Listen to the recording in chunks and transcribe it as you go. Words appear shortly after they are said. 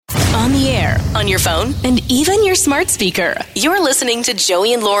on the air, on your phone, and even your smart speaker. You're listening to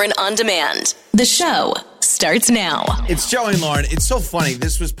Joey and Lauren On Demand. The show starts now. It's Joey and Lauren. It's so funny.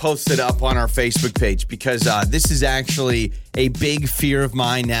 This was posted up on our Facebook page because this is actually a big fear of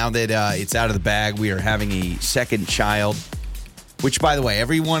mine now that it's out of the bag. We are having a second child, which, by the way,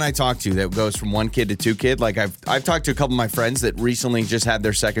 everyone I talk to that goes from one kid to two kid, like I've talked to a couple of my friends that recently just had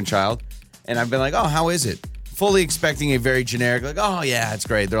their second child, and I've been like, oh, how is it? Fully expecting a very generic, like, oh, yeah, it's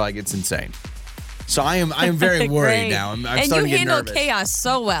great. They're like, it's insane. So I am very worried now. I'm starting to get nervous. And you handle chaos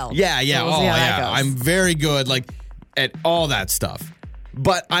so well. Yeah. We'll I'm very good, like, at all that stuff.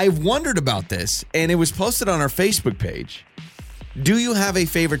 But I've wondered about this, and it was posted on our Facebook page. Do you have a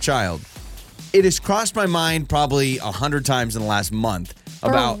favorite child? It has crossed my mind probably 100 times in the last month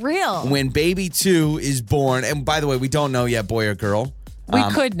about real? When baby 2 is born. And by the way, we don't know yet, boy or girl. We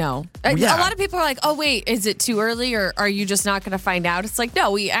could know. Yeah. A lot of people are like, oh, wait, is it too early or are you just not going to find out? It's like,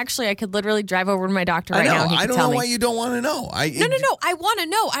 no, I could literally drive over to my doctor right now and he I can don't tell know me. why you don't want to know. No. I want to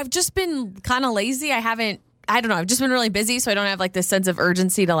know. I've just been kind of lazy. I've just been really busy, so I don't have like this sense of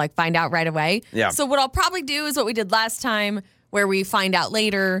urgency to like find out right away. Yeah. So what I'll probably do is what we did last time where we find out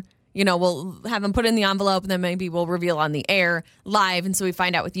later. You know, we'll have them put in the envelope and then maybe we'll reveal on the air live. And so we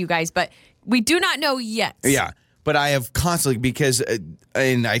find out with you guys. But we do not know yet. Yeah. But I have constantly, because,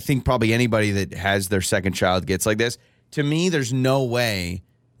 and I think probably anybody that has their second child gets like this, to me, there's no way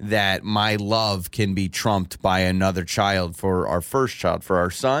that my love can be trumped by another child for our first child, for our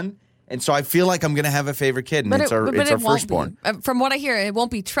son. And so I feel like I'm going to have a favorite kid, and it's our firstborn. From what I hear, it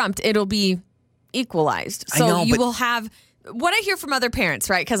won't be trumped. It'll be equalized. I So know, you but- will have... What I hear from other parents,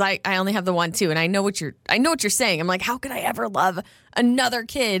 right? Because I only have the one too, and I know what you're saying. I'm like, how could I ever love another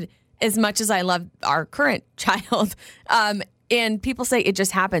kid as much as I love our current child? And people say it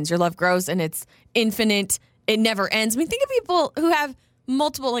just happens. Your love grows, and it's infinite. It never ends. I mean, think of people who have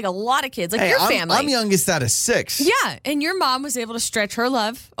multiple, like a lot of kids, like your family. I'm youngest out of 6. Yeah, and your mom was able to stretch her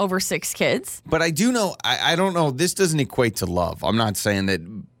love over 6 kids. But I do know, I don't know, this doesn't equate to love. I'm not saying that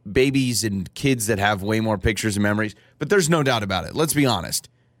babies and kids that have way more pictures and memories, but there's no doubt about it. Let's be honest.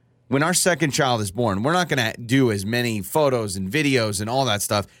 When our second child is born, we're not going to do as many photos and videos and all that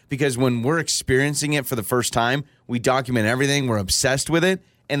stuff because when we're experiencing it for the first time, we document everything, we're obsessed with it,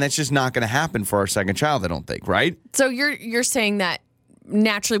 and that's just not going to happen for our second child, I don't think, right? So you're saying that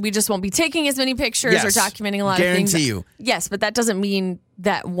naturally we just won't be taking as many pictures or documenting a lot of things. Guarantee you. Yes, but that doesn't mean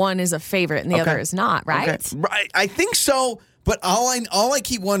that one is a favorite and the other is not, right? Okay. Right. I think so. But all I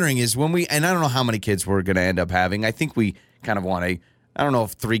keep wondering is when and I don't know how many kids we're going to end up having. I think we kind of want I don't know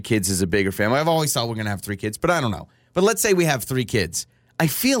if 3 kids is a bigger family. I've always thought we're going to have 3 kids, but I don't know. But let's say we have 3 kids. I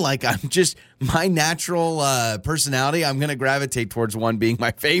feel like my natural personality, I'm going to gravitate towards one being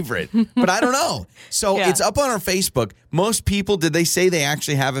my favorite. But I don't know. So It's up on our Facebook. Most people, did they say they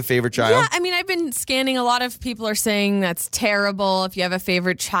actually have a favorite child? Yeah, I mean, I've been scanning. A lot of people are saying that's terrible if you have a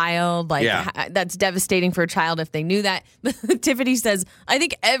favorite child. That's devastating for a child if they knew that. Tiffany says, I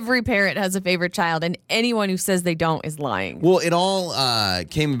think every parent has a favorite child, and anyone who says they don't is lying. Well, it all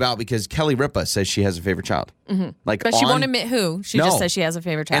came about because Kelly Ripa says she has a favorite child. Mm-hmm. But she won't admit who. She just says she has a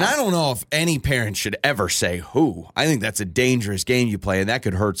favorite child. And I don't know if any parent should ever say who. I think that's a dangerous game you play, and that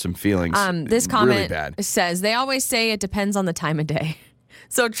could hurt some feelings. This comment really bad. says, they always say it depends on the time of day.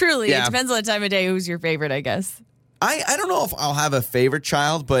 So truly, it depends on the time of day who's your favorite, I guess. I don't know if I'll have a favorite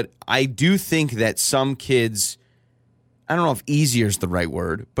child, but I do think that some kids, I don't know if easier is the right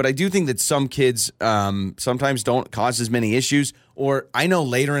word, but I do think that some kids sometimes don't cause as many issues. Or I know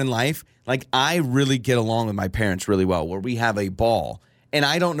later in life, like I really get along with my parents really well, where we have a ball. And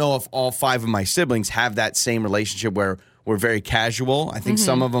I don't know if all 5 of my siblings have that same relationship where we're very casual. I think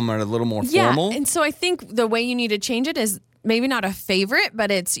some of them are a little more formal. Yeah, and so I think the way you need to change it is maybe not a favorite, but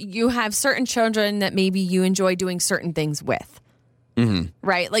it's you have certain children that maybe you enjoy doing certain things with. Mm-hmm.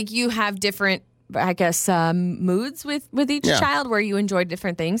 Right? Like you have different, I guess, moods with each child where you enjoy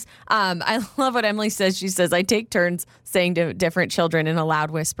different things. I love what Emily says. She says, I take turns saying to different children in a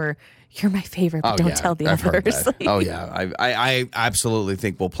loud whisper, you're my favorite, but don't tell the I've heard others. that. Oh, yeah. I absolutely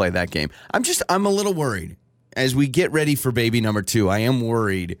think we'll play that game. I'm a little worried. As we get ready for baby number 2, I am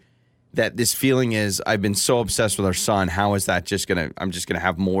worried that this feeling is I've been so obsessed with our son. How is that I'm just going to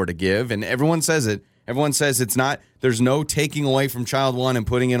have more to give? And everyone says it. Everyone says it's not, there's no taking away from child 1 and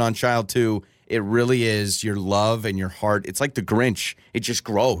putting it on child 2. It really is your love and your heart. It's like the Grinch. It just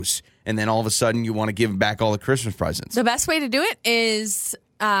grows. And then all of a sudden you want to give back all the Christmas presents. The best way to do it is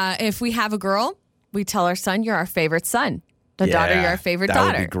if we have a girl, we tell our son, you're our favorite son. The daughter, you're our favorite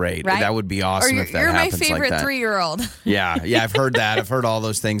daughter. That would be great. Right? That would be awesome if that you're happens my favorite like that. 3-year-old. Yeah, I've heard that. I've heard all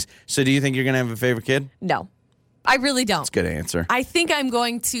those things. So do you think you're going to have a favorite kid? No. I really don't. That's a good answer. I think I'm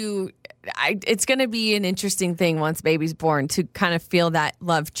going to. It's going to be an interesting thing once baby's born to kind of feel that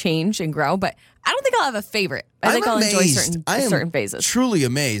love change and grow. But I don't think I'll have a favorite. I think I'll enjoy certain phases. Truly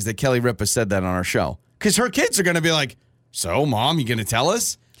amazed that Kelly Ripa said that on our show, because her kids are going to be like, "So, Mom, you going to tell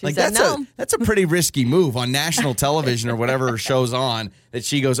us?" She said no. That's a pretty risky move on national television or whatever show's on, that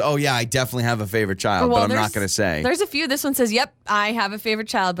she goes, "Oh yeah, I definitely have a favorite child, but I'm not going to say." There's a few. This one says, "Yep, I have a favorite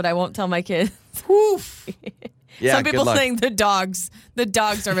child, but I won't tell my kids." Woof. Yeah, some people saying the dogs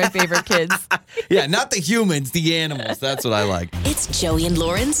are my favorite kids. Yeah, not the humans, the animals. That's what I like. It's Joey and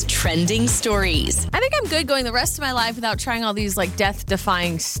Lauren's Trending Stories. I think I'm good going the rest of my life without trying all these like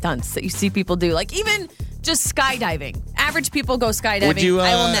death-defying stunts that you see people do. Like even just skydiving. Average people go skydiving. Would you,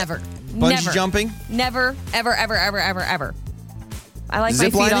 I will never. Bungee jumping? Never, ever, ever, ever, ever, ever. I like Zip my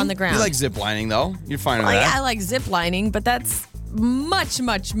feet lining? on the ground. You like zip lining, though. You're fine with that. I like zip lining, but that's much,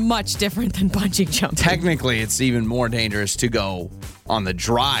 much, much different than bungee jumping. Technically, it's even more dangerous to go on the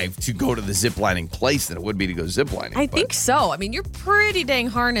drive to go to the zip lining place than it would be to go zip lining. I think so. I mean, you're pretty dang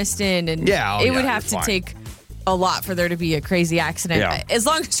harnessed in, and it would have to take a lot for there to be a crazy accident. Yeah. As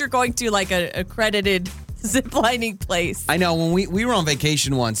long as you're going to like an accredited zip lining place. I know when we were on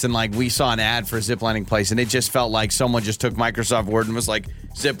vacation once and like we saw an ad for a zip lining place and it just felt like someone just took Microsoft Word and was like,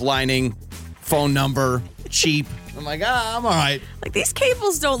 zip lining, phone number, cheap. I'm like, I'm all right. Like these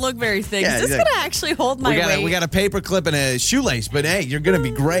cables don't look very thick. Yeah, Is this going to actually hold my weight? We got a paper clip and a shoelace, but hey, you're going to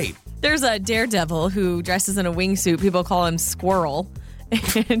be great. There's a daredevil who dresses in a wingsuit. People call him Squirrel.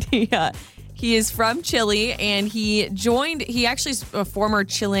 And he is from Chile and he actually is a former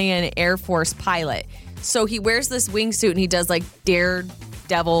Chilean Air Force pilot. So he wears this wingsuit and he does like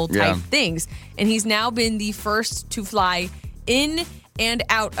daredevil type things. And he's now been the first to fly in and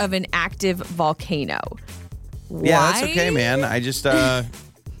out of an active volcano. Yeah, that's okay, man. I just, I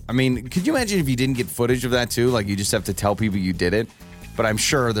mean, could you imagine if you didn't get footage of that too? Like you just have to tell people you did it. But I'm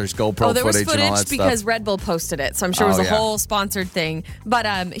sure there's GoPro there was footage and all that footage because stuff. Red Bull posted it. So I'm sure it was a whole sponsored thing.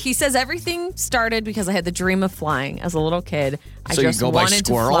 But he says everything started because I had the dream of flying as a little kid. I So just you go by wanted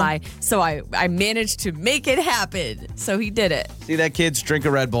to Squirrel? fly. So I managed to make it happen. So he did it. See that, kids? Drink a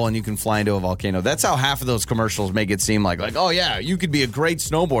Red Bull and you can fly into a volcano. That's how half of those commercials make it seem like, oh yeah, you could be a great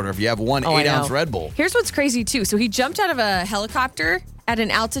snowboarder if you have one 8-ounce Red Bull. Here's what's crazy too. So he jumped out of a helicopter at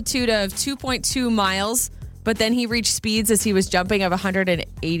an altitude of 2.2 miles. But then he reached speeds as he was jumping of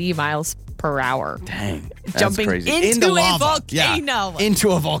 180 miles per hour. Dang. That's Jumping crazy. into a lava. volcano. Yeah,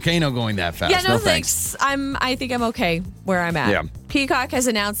 into a volcano going that fast. Yeah, no thanks. I think I'm okay where I'm at. Yeah. Peacock has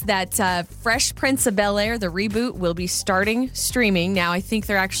announced that Fresh Prince of Bel-Air, the reboot, will be starting streaming. Now, I think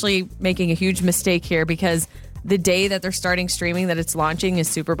they're actually making a huge mistake here because the day that they're starting streaming, that it's launching, is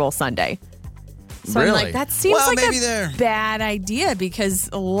Super Bowl Sunday. So really? I'm like, that seems like a bad idea because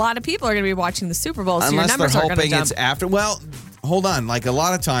a lot of people are going to be watching the Super Bowl, so Unless your numbers they're are going to hoping jump. it's after. Well, hold on. Like a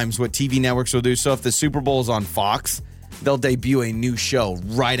lot of times what TV networks will do, so if the Super Bowl is on Fox, they'll debut a new show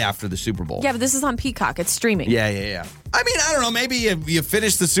right after the Super Bowl. Yeah, but this is on Peacock. It's streaming. Yeah. I mean, I don't know. Maybe you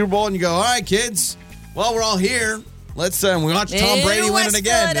finish the Super Bowl and you go, all right, kids, well, we're all here. Let's we watch Tom Brady win it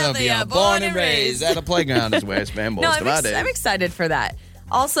again. Born and raised at a playground is West Van Boys. I'm excited for that.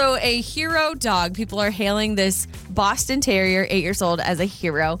 Also, a hero dog. People are hailing this Boston Terrier, 8 years old, as a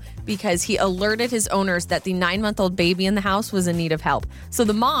hero because he alerted his owners that the 9-month-old baby in the house was in need of help. So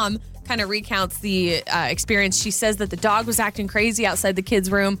the mom kind of recounts the experience. She says that the dog was acting crazy outside the kids'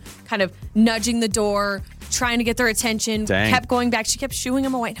 room, kind of nudging the door, trying to get their attention, kept going back. She kept shooing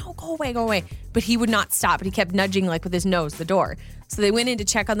him away. No, go away. But he would not stop. But he kept nudging like with his nose, the door. So they went in to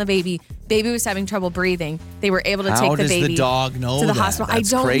check on the baby. Baby was having trouble breathing. They were able to take the baby How does the dog know to the that? hospital.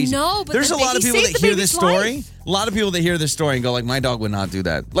 That's I don't crazy. know. But there's a lot of people that hear this story. Life. A lot of people that hear this story and go like, my dog would not do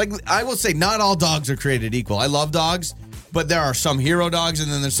that. Like, I will say not all dogs are created equal. I love dogs, but there are some hero dogs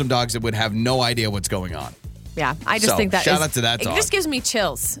and then there's some dogs that would have no idea what's going on. Yeah, I just think that shout out to that dog. It just gives me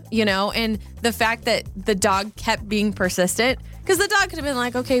chills, and the fact that the dog kept being persistent, because the dog could have been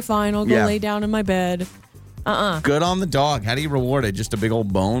like, okay, fine, I'll go lay down in my bed. Good on the dog. How do you reward it? Just a big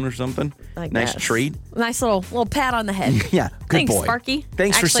old bone or something? Nice treat? Nice little pat on the head. Yeah, good Thanks, boy. Sparky.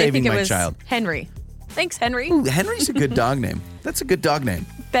 Thanks for saving my child. Henry. Thanks, Henry. Ooh, Henry's a good dog name. That's a good dog name.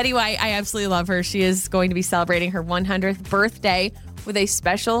 Betty White, I absolutely love her. She is going to be celebrating her 100th birthday with a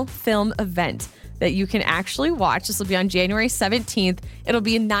special film event that you can actually watch. This will be on January 17th. It'll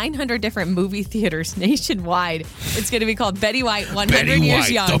be in 900 different movie theaters nationwide. It's going to be called Betty White 100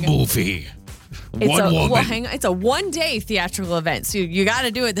 Years Young. The movie. It's a one-day theatrical event, so you got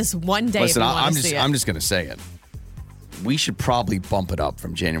to do it this one day. Listen, if you want to see it. I'm just going to say it. We should probably bump it up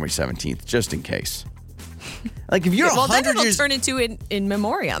from January 17th, just in case. Like if you're Well, then 100 it'll years turn into in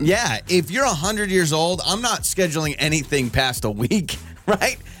memoriam. Yeah, if you're 100 years old, I'm not scheduling anything past a week,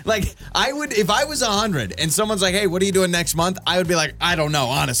 right? Like I would, if I was 100 and someone's like, hey, what are you doing next month? I would be like, I don't know,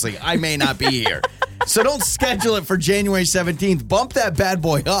 honestly. I may not be here. So don't schedule it for January 17th. Bump that bad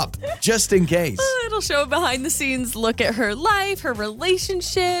boy up just in case. It'll show a behind the scenes look at her life, her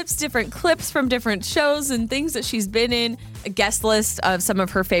relationships, different clips from different shows and things that she's been in. A guest list of some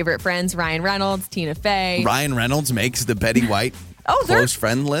of her favorite friends, Ryan Reynolds, Tina Fey. Ryan Reynolds makes the Betty White close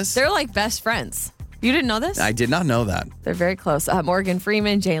friend list. They're like best friends. You didn't know this? I did not know that. They're very close. Morgan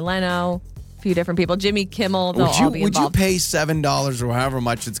Freeman, Jay Leno, a few different people. Jimmy Kimmel, they'll all be Would you involved. pay $7 or however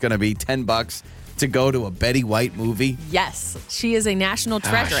much it's going to be, $10 to go to a Betty White movie? Yes. She is a national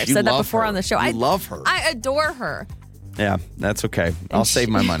treasure. I've you said that love before her. on the show. You love her. I adore her. Yeah, that's okay. I'll save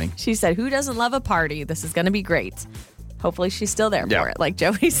my money. She said, who doesn't love a party? This is going to be great. Hopefully she's still there for it, like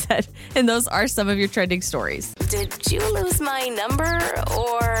Joey said. And those are some of your trending stories. Did you lose my number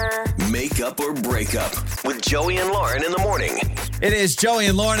or? Make up or break up with Joey and Lauren in the morning. It is Joey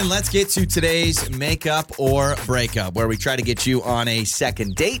and Lauren, and let's get to today's makeup or breakup, where we try to get you on a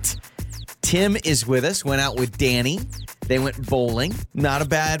second date. Tim is with us, went out with Danny. They went bowling. Not a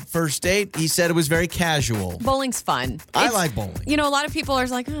bad first date. He said it was very casual. Bowling's fun. I like bowling. You know, a lot of people are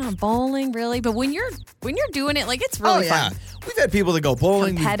like, oh, bowling, really? But when you're doing it, like, it's really fun. We've had people that go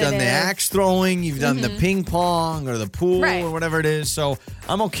bowling. We've done the Competitive. axe throwing. You've done the ping pong or the pool Right. or whatever it is. So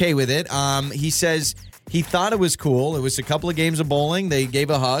I'm okay with it. He says he thought it was cool. It was a couple of games of bowling. They gave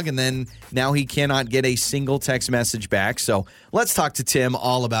a hug, and then now he cannot get a single text message back. So let's talk to Tim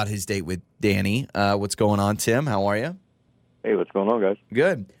all about his date with Danny. What's going on, Tim? How are you? Hey, what's going on, guys?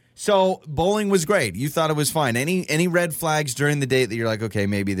 Good. So bowling was great. You thought it was fine. Any red flags during the date that you're like, okay,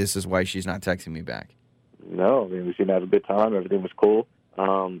 maybe this is why she's not texting me back? No, I mean, we seemed to have a good time. Everything was cool.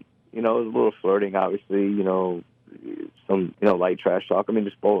 You know, it was a little flirting, obviously, you know, some, light trash talk. I mean,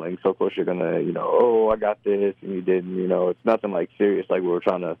 just bowling. So, of course, you're going to, oh, I got this, and you didn't. It's nothing like serious, like we were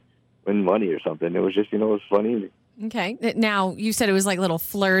trying to win money or something. It was just, it was funny. Okay. Now, you said it was like a little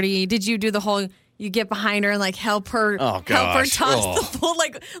flirty. Did you do the whole, you get behind her and like help her toss the ball,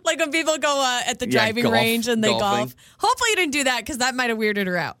 like when people go at the driving range and they golf? Hopefully you didn't do that because that might have weirded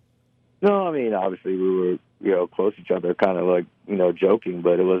her out. No, I mean, obviously we were, close to each other, kind of like, joking,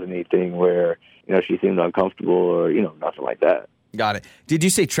 but it wasn't anything where, she seemed uncomfortable or, nothing like that. Got it. Did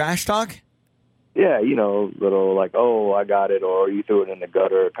you say trash talk? Yeah, little like, oh, I got it, or you threw it in the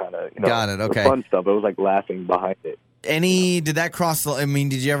gutter, kind of, Got it, okay. Fun stuff. It was like laughing behind it. Did that cross the,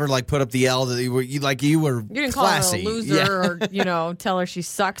 did you ever like put up the L that you were You didn't classy? call her a loser or, tell her she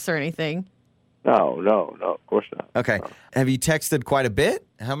sucks or anything. No, of course not. Okay. No. Have you texted quite a bit?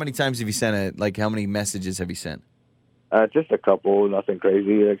 How many times have you sent it? Like, how many messages have you sent? Just a couple, nothing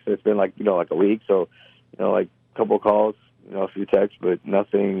crazy. It's been like, like a week. So, like a couple calls, a few texts, but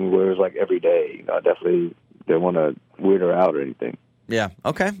nothing where it's like every day. I definitely didn't want to weird her out or anything. Yeah.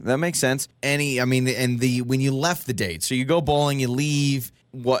 Okay. That makes sense. when you left the date, so you go bowling, you leave.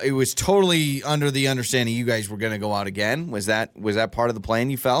 It was totally under the understanding you guys were going to go out again. Was that part of the plan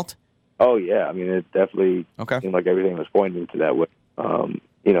you felt? Oh, yeah. I mean, it definitely seemed like everything was pointing to that way.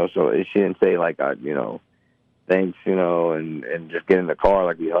 So she didn't say like, thanks, and just get in the car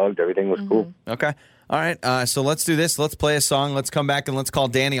like we hugged. Everything was cool. Okay. All right. So let's do this. Let's play a song. Let's come back and let's call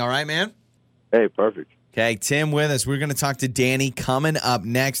Danny. All right, man? Hey, perfect. Okay, Tim with us. We're going to talk to Danny coming up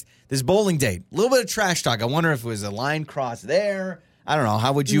next. This bowling date, a little bit of trash talk. I wonder if it was a line cross there. I don't know.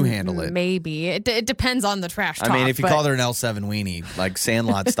 How would you handle it? Maybe. It depends on the trash talk. I mean, if you called her an L7 weenie, like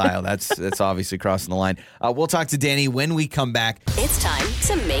Sandlot style, that's obviously crossing the line. We'll talk to Danny when we come back. It's time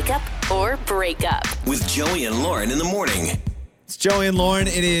to make up or break up. With Joey and Lauren in the morning. It's Joey and Lauren.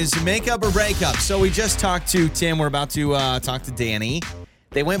 It is makeup or breakup. So we just talked to Tim. We're about to talk to Danny.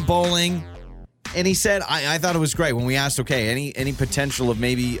 They went bowling. And he said, I thought it was great when we asked, okay, any potential of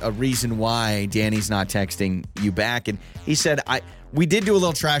maybe a reason why Danny's not texting you back? And he said, we did do a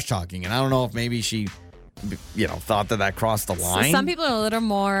little trash talking, and I don't know if maybe she, thought that crossed the line. Some people are a little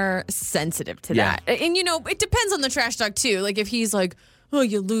more sensitive to that. And, it depends on the trash talk, too. Like, if he's like, oh,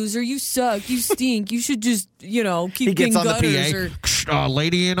 you loser, you suck, you stink, you should just, keep he gets on gutters. the PA,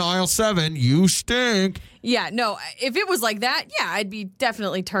 lady in aisle 7, you stink. Yeah, no, if it was like that, I'd be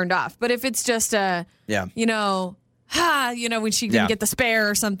definitely turned off. But if it's just when she can get the spare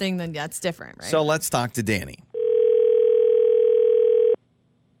or something, then that's different, right? So let's talk to Danny.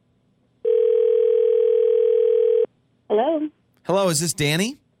 Hello. Hello, is this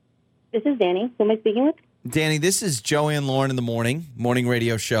Danny? This is Danny. Who am I speaking with? Danny, this is Joey and Lauren in the morning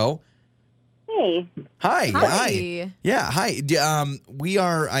radio show. Hey. Hi. Yeah, hi. We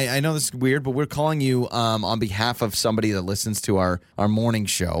are, I know this is weird, but we're calling you on behalf of somebody that listens to our morning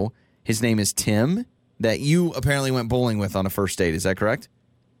show. His name is Tim, that you apparently went bowling with on a first date. Is that correct?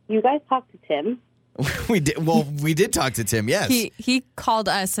 You guys talked to Tim? We did. Well, we did talk to Tim, yes. He called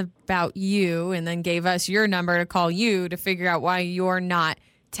us about you and then gave us your number to call you to figure out why you're not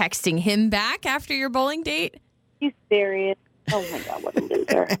texting him back after your bowling date. You serious? Oh, my God, what a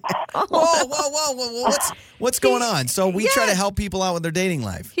loser. Whoa. What's going on? So we try to help people out with their dating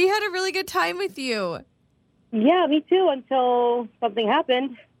life. He had a really good time with you. Yeah, me too, until something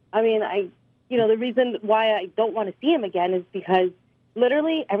happened. I mean, the reason why I don't want to see him again is because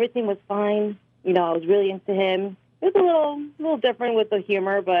literally everything was fine. I was really into him. It was a little different with the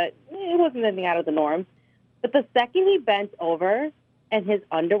humor, but it wasn't anything out of the norm. But the second he bent over and his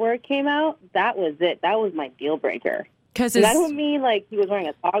underwear came out, that was it. That was my deal breaker. And I don't mean like he was wearing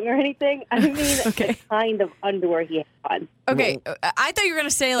a thong or anything. I mean the kind of underwear he had on. Okay, I thought you were going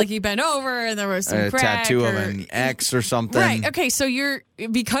to say like he bent over and there was some crack tattoo of an X or something. Right, okay, so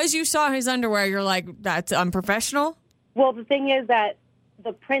because you saw his underwear, you're like, that's unprofessional? Well, the thing is that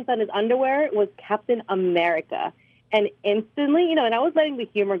the print on his underwear was Captain America. And instantly, and I was letting the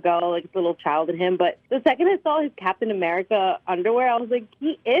humor go, like it's a little child in him. But the second I saw his Captain America underwear, I was like,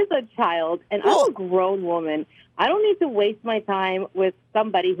 he is a child. And I'm a grown woman. I don't need to waste my time with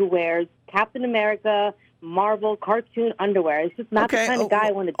somebody who wears Captain America, Marvel, cartoon underwear. It's just not the kind of guy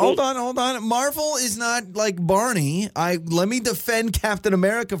I want to date. Hold on. Marvel is not like Barney. Let me defend Captain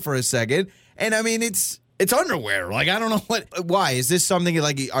America for a second. And I mean, it's underwear. Like, I don't know why. Is this something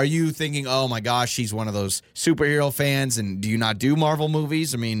like, are you thinking, oh my gosh, she's one of those superhero fans and do you not do Marvel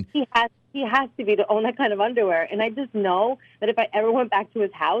movies? I mean, he has to be to own that kind of underwear. And I just know that if I ever went back to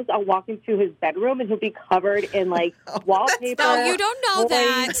his house, I'll walk into his bedroom and he'll be covered in like wallpaper. No, you don't know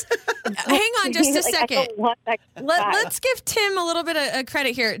that. Hang on just a second. I don't want that Let's give Tim a little bit of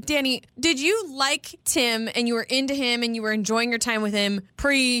credit here. Danny, did you like Tim and you were into him and you were enjoying your time with him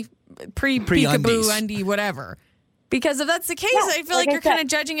pre-peekaboo undie, whatever? Because if that's the case, I feel like you're kind of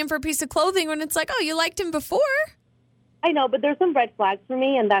judging him for a piece of clothing when it's like, oh, you liked him before. I know, but there's some red flags for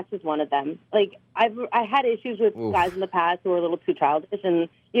me, and that's just one of them. Like, I had issues with guys in the past who were a little too childish, and,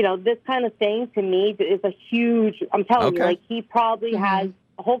 this kind of thing to me is a huge, I'm telling you, like, he probably has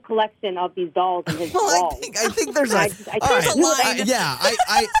a whole collection of these dolls in his wall. I think there's a line.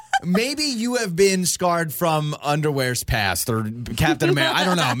 Maybe you have been scarred from underwear's past or Captain America. I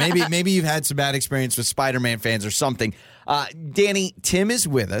don't know. Maybe you've had some bad experience with Spider-Man fans or something. Danny, Tim is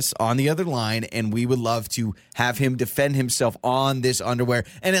with us on the other line, and we would love to have him defend himself on this underwear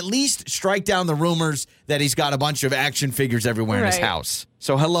and at least strike down the rumors that he's got a bunch of action figures everywhere in his house.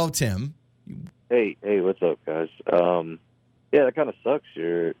 So, hello, Tim. Hey, what's up, guys? Yeah, that kind of sucks.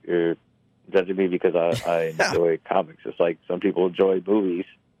 You're judging me because I enjoy comics. It's like some people enjoy movies.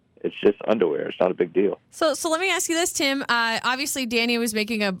 It's just underwear. It's not a big deal. So let me ask you this, Tim. Obviously, Danny was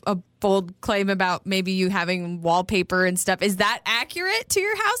making a bold claim about maybe you having wallpaper and stuff. Is that accurate to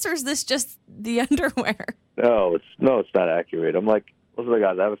your house, or is this just the underwear? No, it's not accurate. I'm like most of the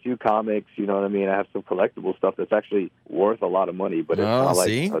guys. I have a few comics. You know what I mean? I have some collectible stuff that's actually worth a lot of money, but it's not like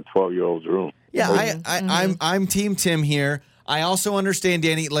a 12-year-old's room. Yeah, I'm Team Tim here. I also understand,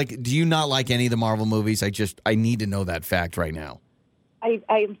 Danny. Like, do you not like any of the Marvel movies? I need to know that fact right now.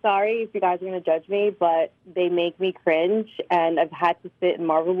 I'm sorry if you guys are going to judge me, but they make me cringe, and I've had to sit in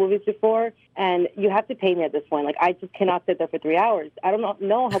Marvel movies before, and you have to pay me at this point. Like, I just cannot sit there for 3 hours. I don't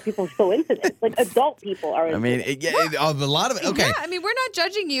know how people are so into this. Like, adult people are into it. A lot of it. Okay. Yeah, I mean, we're not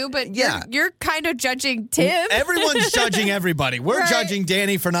judging you, but you're kind of judging Tim. Everyone's judging everybody. We're judging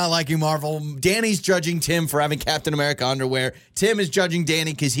Danny for not liking Marvel. Danny's judging Tim for having Captain America underwear. Tim is judging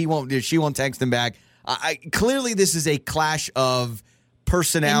Danny because she won't text him back. Clearly, this is a clash of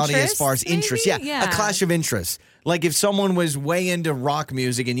personality as far as interest. Yeah, a clash of interests. Like if someone was way into rock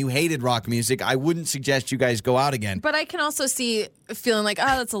music and you hated rock music, I wouldn't suggest you guys go out again. But I can also see feeling like, oh,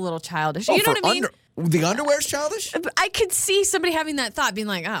 that's a little childish. You know what I mean? The underwear's childish? I could see somebody having that thought, being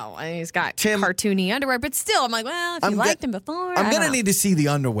like, oh, he's got cartoony underwear. But still, I'm like, well, if you liked him before, I'm going to need to see the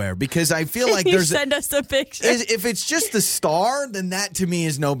underwear because I feel like there's... Send us a picture. If it's just the star, then that to me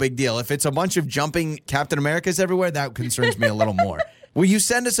is no big deal. If it's a bunch of jumping Captain Americas everywhere, that concerns me a little more. Will you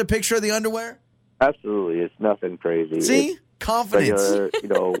send us a picture of the underwear? Absolutely. It's nothing crazy. See? It's confidence.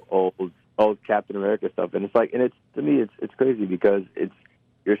 Regular, old Captain America stuff. And it's like, and to me, it's crazy because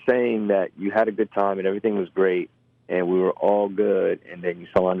you're saying that you had a good time and everything was great and we were all good, and then you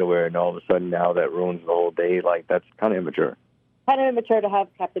saw underwear and all of a sudden now that ruins the whole day. Like, that's kind of immature. kind of immature to have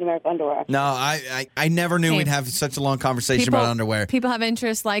Captain America underwear. No, I never knew Hey. we'd have such a long conversation about underwear. People have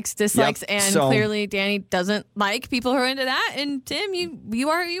interests, likes, dislikes, Yep, and so- clearly Danny doesn't like people who are into that. And Tim, you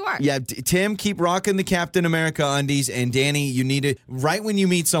are who you are. Yeah, Tim, keep rocking the Captain America undies, and Danny, you need to right when you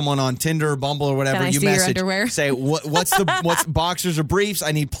meet someone on Tinder or Bumble or whatever, Can I you see your message, underwear? say what's boxers or briefs?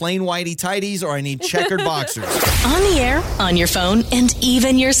 I need plain whitey tighties or I need checkered boxers. On the air, on your phone, and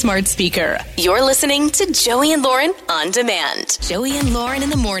even your smart speaker. You're listening to Joey and Lauren on demand. Joey and Lauren in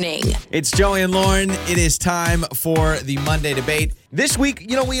the morning. It's Joey and Lauren. It is time for the Monday debate. This week,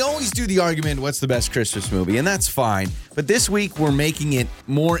 we always do the argument, what's the best Christmas movie? And that's fine. But this week, we're making it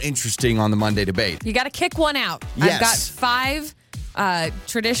more interesting on the Monday debate. You got to kick one out. Yes. I've got 5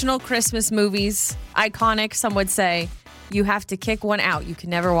 traditional Christmas movies, iconic, some would say. You have to kick one out. You can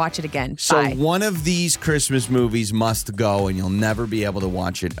never watch it again. So Bye. one of these Christmas movies must go, and you'll never be able to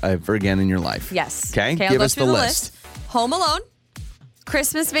watch it ever again in your life. Yes. Okay? I'll Give go us through the list. Home Alone,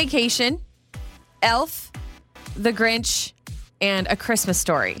 Christmas Vacation, Elf, The Grinch, and A Christmas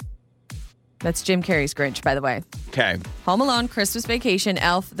Story. That's Jim Carrey's Grinch, by the way. Okay. Home Alone, Christmas Vacation,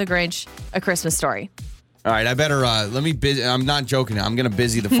 Elf, The Grinch, A Christmas Story. All right, I better, let me busy. I'm not joking. I'm going to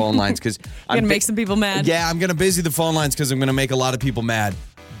busy the phone lines because You're going to make some people mad. Yeah, I'm going to busy the phone lines because I'm going to make a lot of people mad.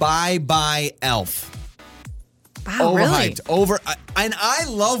 Bye, Elf. Wow, really? Overhyped. And I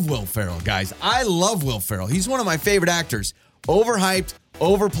love Will Ferrell, guys. I love Will Ferrell. He's one of my favorite actors. Overhyped,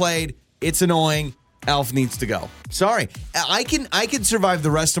 overplayed. It's annoying. Elf needs to go. Sorry. I can survive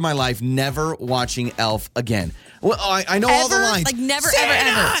the rest of my life never watching Elf again. Well, I know all the Ever? lines. Like never,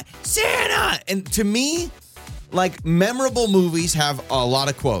 Santa, ever. Santa. And to me, like memorable movies have a lot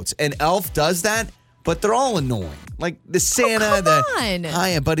of quotes. And Elf does that, but they're all annoying. Like the Santa, come on.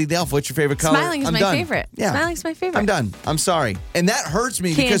 Hiya, buddy, the Elf. What's your favorite color? Smiling is I'm my done. favorite. Yeah. Smiling's my favorite. I'm done. I'm sorry. And that hurts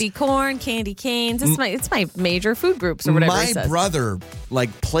me Candy because corn, candy canes. It's my major food groups or whatever my it says. brother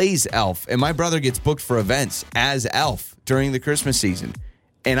plays Elf, and my brother gets booked for events as Elf during the Christmas season.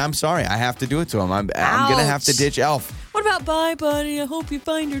 And I'm sorry, I have to do it to him. I'm gonna have to ditch Elf. What about bye, buddy? I hope you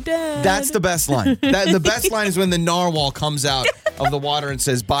find your dad. That's the best line. The best line is when the narwhal comes out of the water and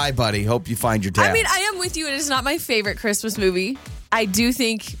says, "Bye, buddy. Hope you find your dad." I mean, I am with you. It is not my favorite Christmas movie. I do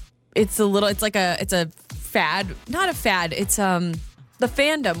think it's a fad. Not a fad. It's the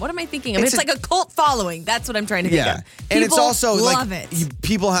fandom. What am I thinking of? It's like a cult following. That's what I'm trying to think of. And it's also love like it.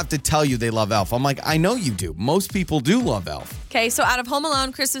 people have to tell you they love Elf. I'm like, I know you do. Most people do love Elf. Okay, so out of Home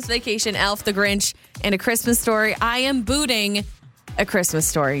Alone, Christmas Vacation, Elf, The Grinch, and A Christmas Story, I am booting A Christmas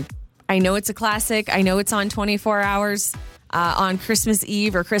Story. I know it's a classic. I know it's on 24 hours on Christmas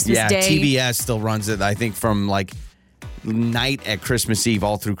Eve or Christmas Day. TBS still runs it, I think, from like night at Christmas Eve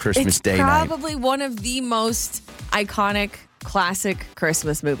all through Christmas Day night. It's probably one of the most iconic, classic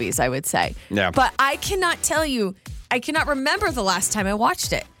Christmas movies, I would say. Yeah. But I cannot remember the last time I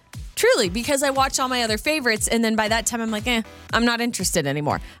watched it. Truly, because I watch all my other favorites, and then by that time I'm like, I'm not interested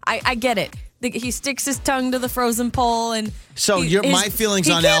anymore. I get it. He sticks his tongue to the frozen pole, and So my feelings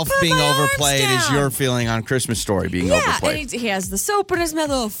on Elf being overplayed is your feeling on Christmas Story being overplayed. And he has the soap in his mouth.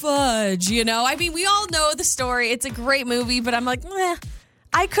 Oh, fudge, I mean, we all know the story. It's a great movie, but I'm like,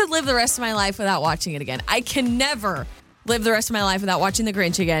 I could live the rest of my life without watching it again. I can never live the rest of my life without watching The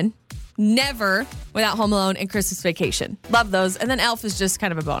Grinch again. Never without Home Alone and Christmas Vacation. Love those. And then Elf is just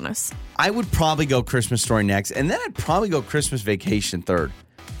kind of a bonus. I would probably go Christmas Story next, and then I'd probably go Christmas Vacation third.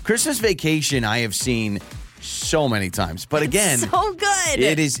 Christmas Vacation I have seen so many times, but again, It's so good.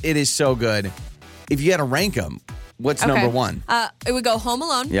 It is so good. If you had to rank them, what's number one? It would go Home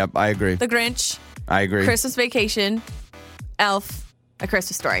Alone. Yep, I agree. The Grinch. I agree. Christmas Vacation. Elf. A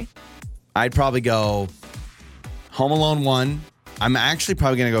Christmas Story. I'd probably go Home Alone 1. I'm actually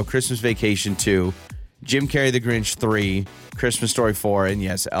probably going to go Christmas Vacation 2, Jim Carrey The Grinch 3, Christmas Story 4, and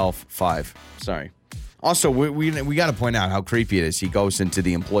yes, Elf 5. Sorry. Also, we got to point out how creepy it is. He goes into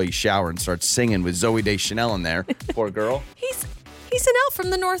the employee shower and starts singing with Zooey Deschanel in there. Poor girl. He's an elf from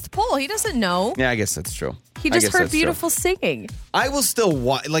the North Pole. He doesn't know. Yeah, I guess that's true. He I just guess heard that's true. beautiful singing. I will still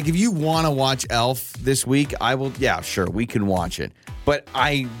watch. Like, if you want to watch Elf this week, I will. Yeah, sure, we can watch it. But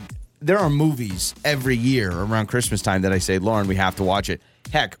there are movies every year around Christmas time that I say, Lauren, we have to watch it.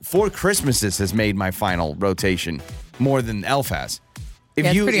 Heck, Four Christmases has made my final rotation more than Elf has. It's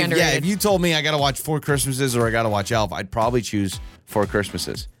pretty underrated. If you told me I got to watch Four Christmases or I got to watch Elf, I'd probably choose Four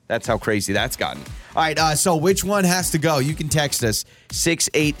Christmases. That's how crazy that's gotten. All right, so which one has to go? You can text us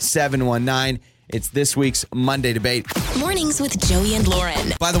 68719. It's this week's Monday debate. Mornings with Joey and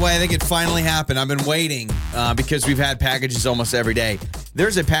Lauren. By the way, I think it finally happened. I've been waiting because we've had packages almost every day.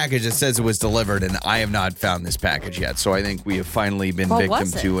 There's a package that says it was delivered, and I have not found this package yet. So I think we have finally been What victim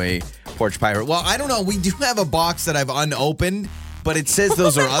was it? to a Porch Pirate. Well, I don't know. We do have a box that I've unopened, but it says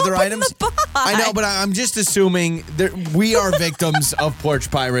those are other items. I know, but I'm just assuming that we are victims of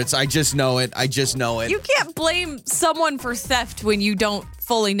Porch Pirates. I just know it. You can't blame someone for theft when you don't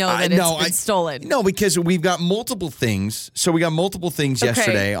fully know that it's been stolen. No, because we've got multiple things. So we got multiple things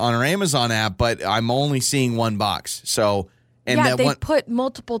yesterday on our Amazon app, but I'm only seeing one box. So, they put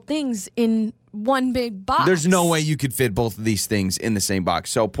multiple things in one big box. There's no way you could fit both of these things in the same box.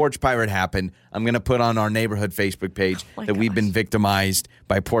 So Porch Pirate happened. I'm going to put on our neighborhood Facebook page that we've been victimized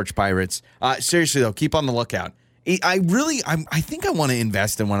by Porch Pirates. Seriously, though, keep on the lookout. I think I want to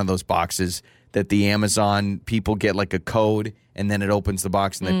invest in one of those boxes that the Amazon people get like a code and then it opens the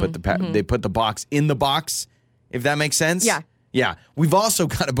box and they put the box in the box, if that makes sense. Yeah. Yeah. We've also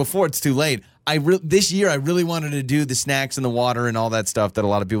got it before it's too late. This year I really wanted to do the snacks and the water and all that stuff that a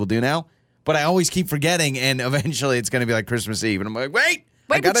lot of people do now. But I always keep forgetting, and eventually it's going to be like Christmas Eve. And I'm like, wait,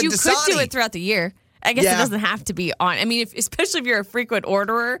 I got but you Dasani. could do it throughout the year. I guess it doesn't have to be on. I mean, especially if you're a frequent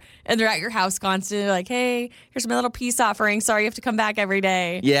orderer and they're at your house constantly, like, hey, here's my little peace offering. Sorry, you have to come back every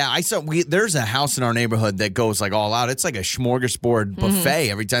day. Yeah, I saw. There's a house in our neighborhood that goes like all out. It's like a smorgasbord buffet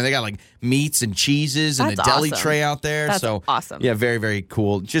every time. They got like meats and cheeses and That's a deli awesome. tray out there. That's so awesome. Yeah, very, very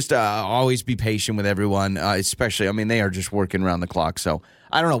cool. Just always be patient with everyone, especially. I mean, they are just working around the clock. So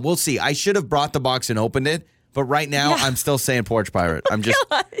I don't know. We'll see. I should have brought the box and opened it, but right now I'm still saying Porch Pirate. I'm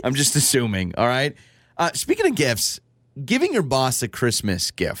just assuming. All right. Speaking of gifts, giving your boss a Christmas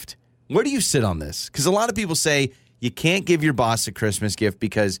gift. Where do you sit on this? Because a lot of people say you can't give your boss a Christmas gift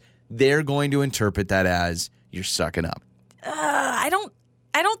because they're going to interpret that as you're sucking up. I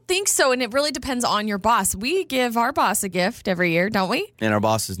don't think so, and it really depends on your boss. We give our boss a gift every year, don't we? And our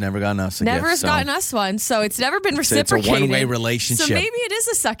boss has never gotten us a Never gift. has gotten us one, so it's never been It's reciprocated. a one-way relationship. So maybe it is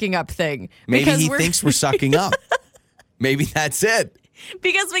a sucking up thing. Maybe he thinks we're sucking up. Maybe that's it.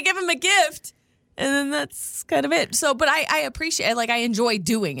 Because we give him a gift, and then that's kind of it. So, but I appreciate, like, I enjoy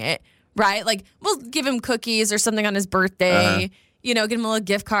doing it, right? Like, we'll give him cookies or something on his birthday, you know, give him a little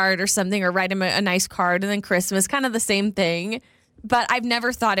gift card or something, or write him a nice card, and then Christmas, kind of the same thing. But I've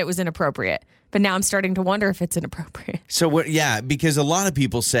never thought it was inappropriate. But now I'm starting to wonder if it's inappropriate. So, because a lot of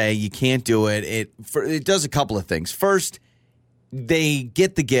people say you can't do it. It does a couple of things. First, they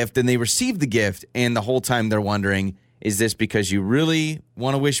get the gift and they receive the gift, and the whole time they're wondering, is this because you really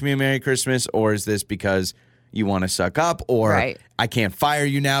want to wish me a Merry Christmas, or is this because you want to suck up, or I can't fire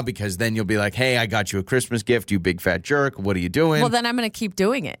you now because then you'll be like, hey, I got you a Christmas gift, you big fat jerk. What are you doing? Well, then I'm going to keep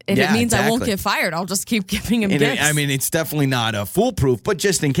doing it. If it means I won't get fired, I'll just keep giving him gifts. I mean, it's definitely not foolproof, but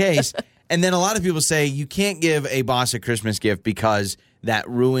just in case. And then a lot of people say you can't give a boss a Christmas gift because that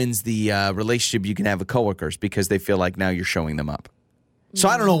ruins the relationship you can have with coworkers because they feel like now you're showing them up. So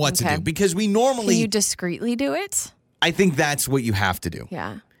I don't know what to do because we normally... Can you discreetly do it? I think that's what you have to do.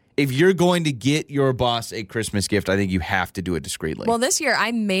 Yeah. If you're going to get your boss a Christmas gift, I think you have to do it discreetly. Well, this year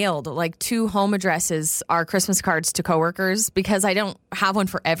I mailed like 2 home addresses, our Christmas cards to coworkers because I don't have one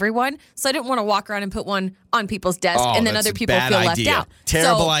for everyone. So I didn't want to walk around and put one on people's desk and then other people feel left out.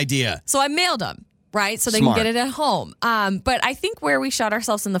 Terrible idea. So I mailed them, right? So they Smart. can get it at home. But I think where we shot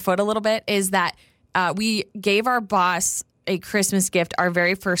ourselves in the foot a little bit is that we gave our boss a Christmas gift, our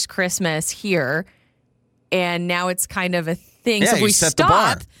very first Christmas here. And now it's kind of a thing. Yeah, so if we set stop, the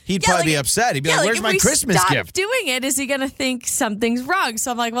bar. He'd probably be upset. He'd be like, where's my Christmas gift? If we stop doing it, is he going to think something's wrong?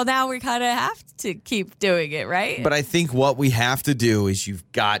 So I'm like, well, now we kind of have to keep doing it, right? But I think what we have to do is you've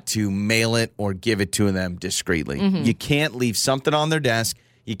got to mail it or give it to them discreetly. Mm-hmm. You can't leave something on their desk.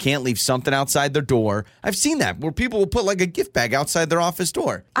 You can't leave something outside their door. I've seen that where people will put like a gift bag outside their office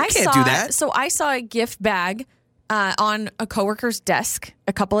door. You can't do that. So I saw a gift bag on a coworker's desk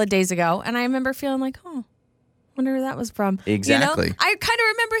a couple of days ago, and I remember feeling like, oh, wonder where that was from. Exactly. You know? I kind of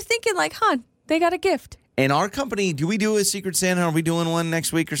remember thinking like, they got a gift. And our company, do we do a Secret Santa? Are we doing one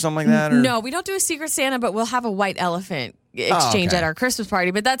next week or something like that? Or? No, we don't do a Secret Santa, but we'll have a white elephant exchange at our Christmas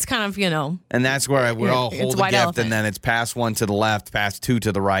party. But that's kind of, And that's where we all hold a gift, elephant. and then it's pass one to the left, pass 2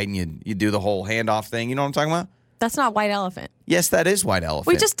 to the right, and you do the whole handoff thing. You know what I'm talking about? That's not white elephant. Yes, that is white elephant.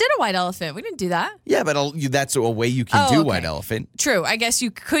 We just did a white elephant. We didn't do that. Yeah, but that's a way you can do white elephant. True. I guess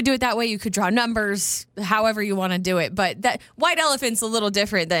you could do it that way. You could draw numbers, however you want to do it. But that white elephant's a little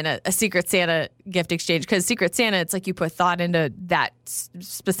different than a Secret Santa gift exchange because Secret Santa, it's like you put thought into that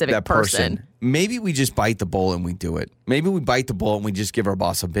specific person. Maybe we just bite the bullet and we do it. Maybe we bite the bullet and we just give our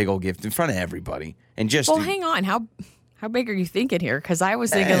boss a big old gift in front of everybody. And just well, hang on. How big are you thinking here? Because I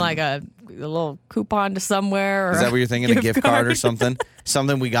was thinking like a little coupon to somewhere. Or is that what you're thinking? A gift card or something?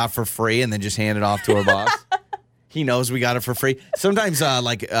 Something we got for free and then just hand it off to our boss? He knows we got it for free. Sometimes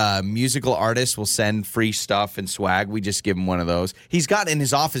musical artists will send free stuff and swag. We just give him one of those. He's got in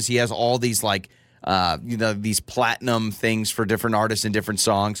his office, he has all these these platinum things for different artists and different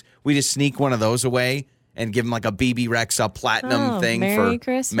songs. We just sneak one of those away and give him like a BB Rexa platinum thing Merry for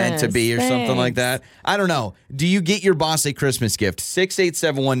Christmas. Meant to Be or something like Thanks. that. I don't know. Do you get your boss a Christmas gift?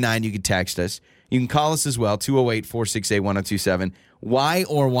 68719, you can text us. You can call us as well, 208-468-1027. Why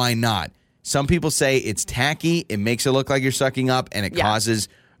or why not? Some people say it's tacky, it makes it look like you're sucking up, and it causes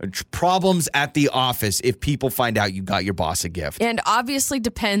problems at the office if people find out you got your boss a gift. And obviously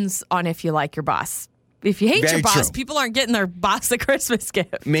depends on if you like your boss. If you hate Very your boss, true. people aren't getting their boss a Christmas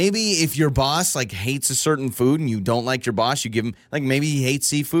gift. Maybe if your boss hates a certain food and you don't like your boss, you give him maybe he hates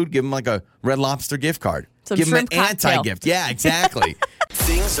seafood, give him a Red Lobster gift card. Some give him an shrimp cocktail. anti-gift. Yeah, exactly.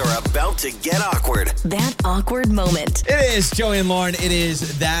 Things are about to get awkward. That awkward moment. It is Joey and Lauren. It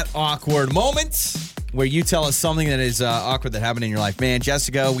is that awkward moment where you tell us something that is awkward that happened in your life. Man,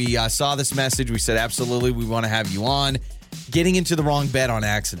 Jessica, we saw this message. We said, absolutely, we want to have you on. Getting into the wrong bed on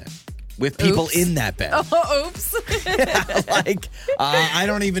accident with people Oops. in that bed. Oh, oops. I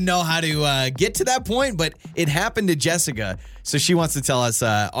don't even know how to get to that point, but it happened to Jessica. So she wants to tell us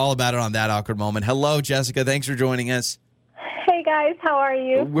all about it on that awkward moment. Hello, Jessica. Thanks for joining us. Hey guys, how are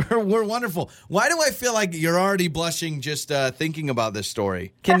you? We're wonderful. Why do I feel like you're already blushing just thinking about this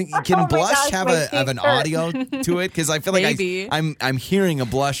story? Can my blush gosh, have my an cheeks hurt. audio to it? Because I feel like Maybe. I'm hearing a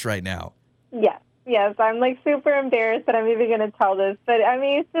blush right now. Yes, I'm super embarrassed that I'm even going to tell this, but I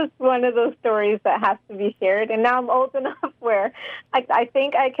mean, it's just one of those stories that has to be shared. And now I'm old enough where I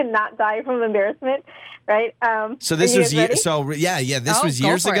think I cannot die from embarrassment, right? So this are you was guys ready? this was go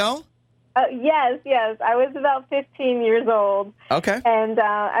years for it. ago. Yes. I was about 15 years old. Okay. And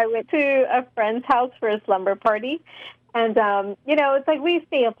I went to a friend's house for a slumber party. And, it's like we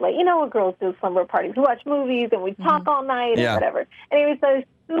stay up late. You know what girls do at slumber parties. We watch movies and we talk all night Yeah. and whatever. Anyway, so I was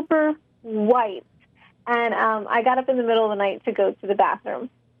super white. And I got up in the middle of the night to go to the bathroom.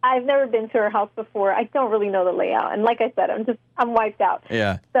 I've never been to her house before. I don't really know the layout. And like I said, I'm wiped out.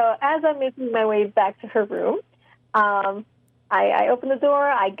 Yeah. So as I'm making my way back to her room, I open the door,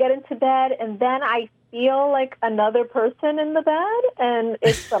 I get into bed, and then I feel like another person in the bed, and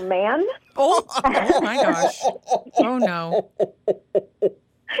it's a man. Oh my gosh. Oh, no.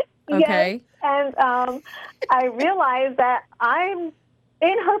 Okay. Yes, and I realize that I'm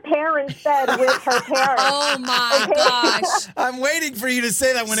in her parents' bed with her parents. Oh, my Okay. gosh. I'm waiting for you to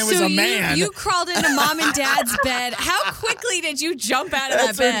say that when it was So a man. You crawled into mom and dad's bed. How quickly did you jump out of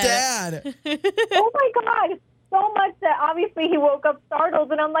That's her that bed? dad. Oh, my God. So much that obviously he woke up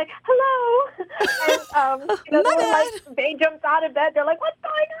startled, and I'm like, hello. And, they jumped out of bed. They're like, what's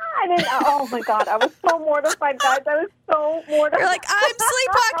going on? And, oh, my God, I was so mortified, guys. I was so mortified. You're like, I'm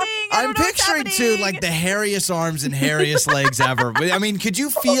sleepwalking. I I'm don't know what's picturing too happening. the hairiest arms and hairiest legs ever. But, I mean, could you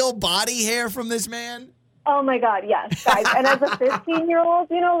feel body hair from this man? Oh, my God, yes, guys. And as a 15-year-old,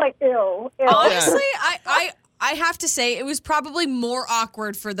 ew. Honestly, I have to say it was probably more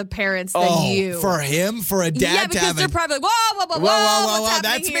awkward for the parents than you. For him, for a dad yeah, to because have they're a, probably like, whoa, what's happening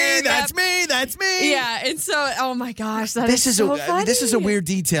that's here? me, that's me, that's me. Yeah, and so, oh my gosh, This is so a funny. this is a weird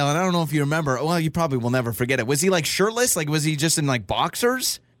detail, and I don't know if you remember. Well, you probably will never forget it. Was he shirtless? Was he just in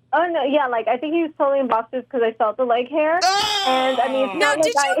boxers? Oh, no, yeah, I think he was totally in boxers because I felt the leg hair. Oh! And, I mean, it's Now, not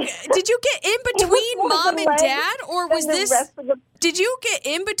did you get in It was between more mom the and legs dad, or was than the this? rest of the- Did you get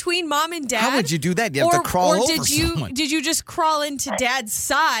in between mom and dad? How would you do that? You have to crawl or over did you someone. did you just crawl into dad's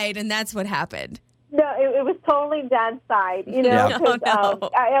side and that's what happened? No, it was totally dad's side, Yeah. 'cause, Oh, no.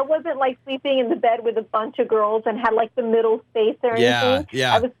 I wasn't sleeping in the bed with a bunch of girls and had the middle space or Yeah, anything.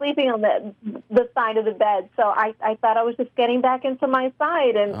 yeah. I was sleeping on the side of the bed, so I thought I was just getting back into my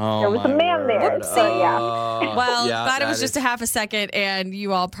side, and there was a man there. So yeah, Well, glad it was just a half a second, and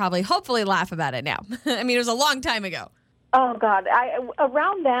you all probably hopefully laugh about it now. I mean, it was a long time ago. Oh God,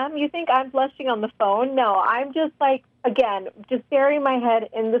 around them, you think I'm blushing on the phone? No, I'm just again, just burying my head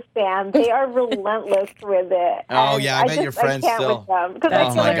in the sand. They are relentless with it. Oh, And yeah, I bet your friends I can't still- with them because That's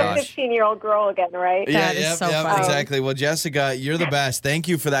I feel like hilarious. a 15-year-old girl again, right? That is so funny. Exactly. Well, Jessica, you're the best. Thank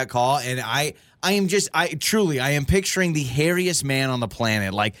you for that call. And I am picturing the hairiest man on the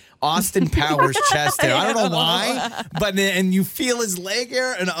planet, Austin Powers chest hair. I don't know why, and you feel his leg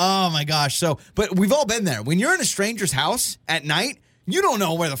hair, and oh my gosh. But we've all been there. When you're in a stranger's house at night, you don't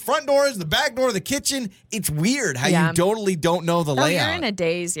know where the front door is, the back door, the kitchen. It's weird how Yeah. you totally don't know the Oh, layout. you're in a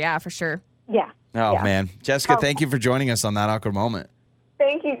daze, yeah, for sure. Yeah. Oh, yeah. man. Jessica, Oh. thank you for joining us on that awkward moment.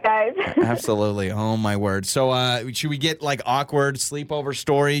 Thank Thank you, guys. Absolutely. Oh, my word. So should we get like awkward sleepover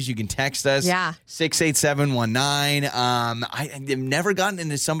stories? You can text us. Yeah. 68719. I've never gotten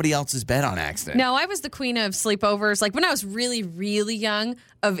into somebody else's bed on accident. No, I was the queen of sleepovers. Like when I was really, really young,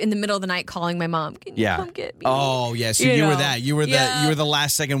 of in the middle of the night calling my mom, can you come get me? Oh, yeah. So you were that. You were the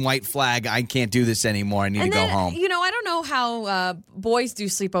last second white flag. I can't do this anymore. I need to go home. I don't know how boys do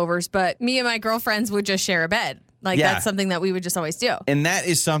sleepovers, but me and my girlfriends would just share a bed. Like that's something that we would just always do. And that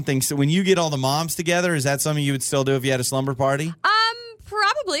is something. So when you get all the moms together, is that something you would still do if you had a slumber party?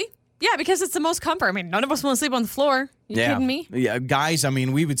 Probably. Yeah, because it's the most comfort. I mean, none of us want to sleep on the floor. You kidding me? Yeah, guys, I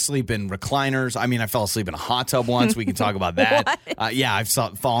mean, we would sleep in recliners. I mean, I fell asleep in a hot tub once. We can talk about that. I've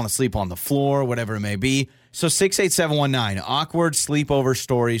fallen asleep on the floor, whatever it may be. So 68719, awkward sleepover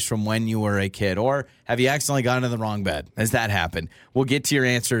stories from when you were a kid. Or have you accidentally gotten in the wrong bed? Has that happened? We'll get to your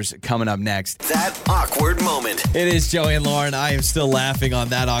answers coming up next. That awkward moment. It is Joey and Lauren. I am still laughing on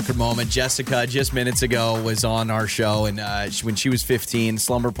that awkward moment. Jessica, just minutes ago, was on our show. And when she was 15,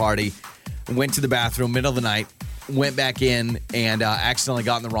 slumber party, went to the bathroom, middle of the night, went back in and accidentally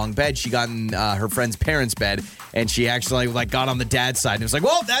got in the wrong bed. She got in her friend's parents' bed, and she accidentally got on the dad's side. And it was like,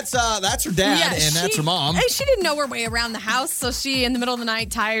 well, that's her dad, and that's her mom. And she didn't know her way around the house, so she, in the middle of the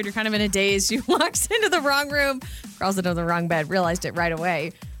night, tired, or kind of in a daze, she walks into the wrong room, crawls into the wrong bed, realized it right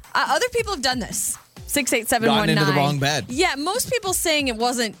away. Other people have done this. 68719. Gotten into the wrong bed. Yeah, most people saying it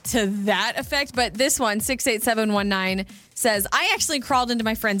wasn't to that effect, but this one, 68719, says, I actually crawled into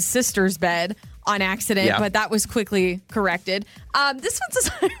my friend's sister's bed on accident, but that was quickly corrected. This one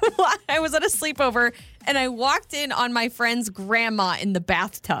says, I was at a sleepover and I walked in on my friend's grandma in the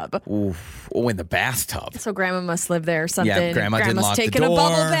bathtub. Oof. Oh, in the bathtub. So grandma must live there or something. Yeah, grandma's didn't lock taking the door. a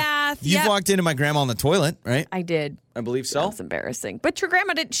bubble bath. You've walked into my grandma on the toilet, right? I did. I believe so. That was embarrassing. But your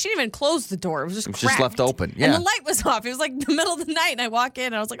grandma she didn't even close the door. It was just cracked. Just left open. Yeah. And the light was off. It was like the middle of the night and I walk in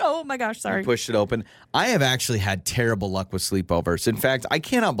and I was like, oh my gosh, sorry. I pushed it open. I have actually had terrible luck with sleepovers. In fact, I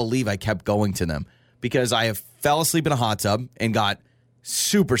cannot believe I kept going to them because I have fell asleep in a hot tub and got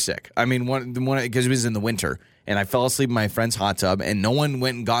super sick. I mean, because it was in the winter and I fell asleep in my friend's hot tub and no one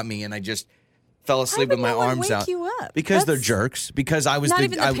went and got me and I just fell asleep with my arms out. You up? Because they're jerks. Because I was not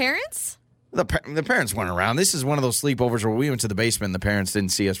even the parents? The parents weren't around. This is one of those sleepovers where we went to the basement and the parents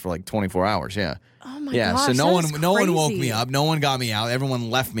didn't see us for like 24 hours. Yeah. Oh my gosh. So no one woke me up. No one got me out. Everyone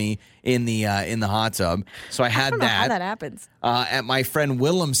left me in the hot tub. So I had I don't know how that happens. At my friend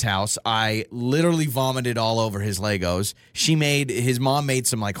Willem's house, I literally vomited all over his Legos. His mom made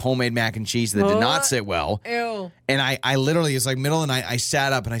some like homemade mac and cheese that did not sit well. Ew. And I literally, it's like middle of the night, I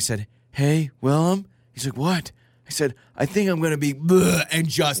sat up and I said, "Hey, Willem." He's like, "What?" I said, I think I'm going to be bleh, and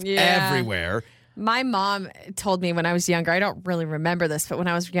just everywhere. My mom told me when I was younger, I don't really remember this, but when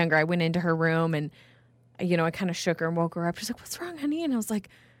I was younger, I went into her room and, I kind of shook her and woke her up. She's like, what's wrong, honey? And I was like,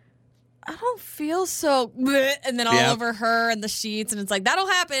 I don't feel so bleh. And then all over her and the sheets. And it's like, that'll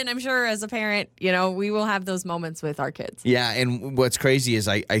happen. I'm sure as a parent, we will have those moments with our kids. Yeah. And what's crazy is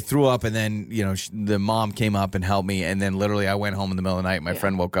I threw up and then, the mom came up and helped me. And then literally I went home in the middle of the night. My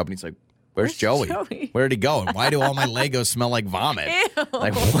friend woke up and he's like, Where's Joey? Where'd he go? And why do all my Legos smell like vomit? Ew.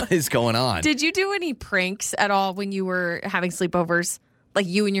 Like, what is going on? Did you do any pranks at all when you were having sleepovers? Like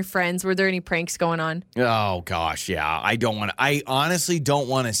you and your friends, were there any pranks going on? Oh, gosh, yeah. I honestly don't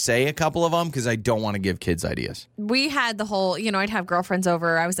want to say a couple of them because I don't want to give kids ideas. We had the whole, I'd have girlfriends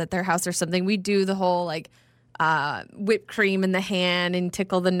over. I was at their house or something. We'd do the whole, whipped cream in the hand and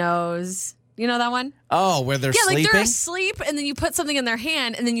tickle the nose. You know that one? Oh, where they're sleeping? Yeah, like they're asleep, and then you put something in their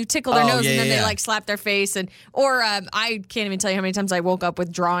hand, and then you tickle their nose, and then they slap their face. Or I can't even tell you how many times I woke up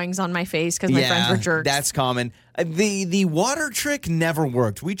with drawings on my face because my friends were jerks. That's common. The water trick never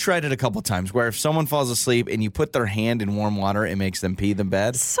worked. We tried it a couple times where if someone falls asleep and you put their hand in warm water, it makes them pee the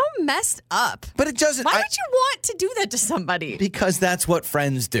bed. So messed up. But it doesn't. Why would you want to do that to somebody? Because that's what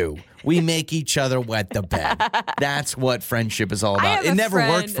friends do. We make each other wet the bed. That's what friendship is all about. It never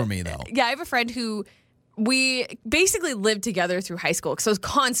worked for me, though. Yeah, I have a friend who we basically lived together through high school because I was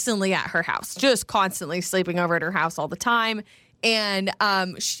constantly at her house, just constantly sleeping over at her house all the time. And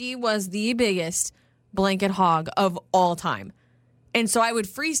she was the biggest blanket hog of all time. And so I would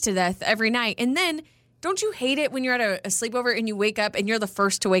freeze to death every night. And then don't you hate it when you're at a sleepover and you wake up and you're the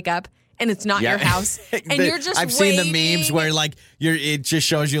first to wake up and it's not your house and you're just I've seen the memes where it just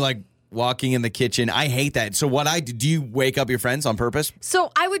shows you walking in the kitchen. I hate that. So what do you wake up your friends on purpose?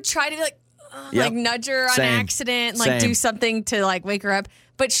 So I would try to nudge her on accident, do something to wake her up.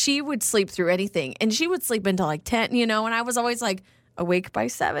 But she would sleep through anything and she would sleep until 10, and I was always like, awake by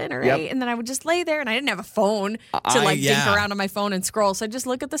 7 or Yep. 8, and then I would just lay there, and I didn't have a phone to dink yeah. around on my phone and scroll. So I'd just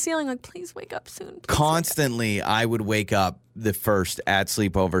look at the ceiling like, please wake up soon. Please wake up. Constantly, I would wake up the first at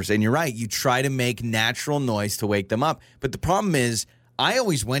sleepovers. And you're right. You try to make natural noise to wake them up. But the problem is, I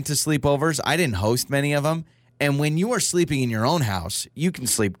always went to sleepovers. I didn't host many of them. And when you are sleeping in your own house, you can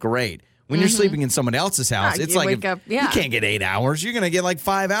sleep great. When you're sleeping in someone else's house, it's you like wake up, you can't get 8 hours. You're going to get like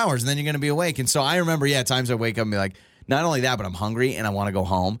 5 hours, and then you're going to be awake. And so I remember, times I wake up and be like, not only that, but I'm hungry and I want to go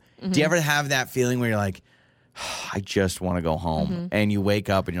home. Do you ever have that feeling where you're like, I just want to go home, and you wake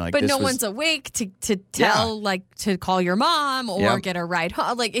up and you're like, but no one's awake to tell, to call your mom or get a ride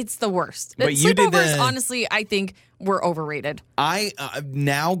home. Like, it's the worst. But you did sleepovers, honestly, I think were overrated. I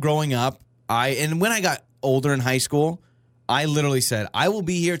now growing up, and when I got older in high school, I literally said, I will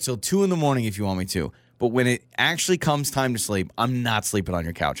be here till 2 a.m. if you want me to. But when it actually comes time to sleep, I'm not sleeping on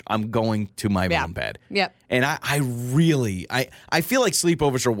your couch. I'm going to my own bed. Yep. And I really feel like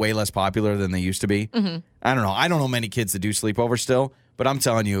sleepovers are way less popular than they used to be. Mm-hmm. I don't know. I don't know many kids that do sleepovers still. But I'm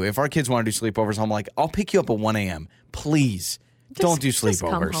telling you, if our kids want to do sleepovers, I'm like, I'll pick you up at 1 a.m. Please. Don't do sleepovers. Just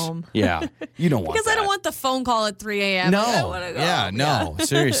come home. Yeah. You don't want Because that. I don't want the phone call at 3 a.m. No. I wanna go Yeah, home. no.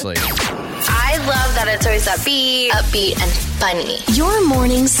 Seriously. I love that it's always upbeat, and funny. Your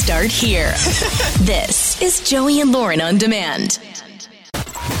mornings start here. This is Joey and Lauren on demand.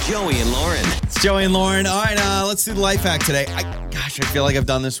 Joey and Lauren. It's Joey and Lauren. All right, let's do the life hack today. I feel like I've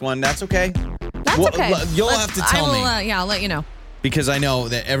done this one. That's okay. That's okay. You'll have to tell me. I'll let you know. Because I know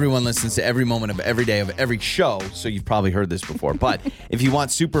that everyone listens to every moment of every day of every show, so you've probably heard this before. But if you want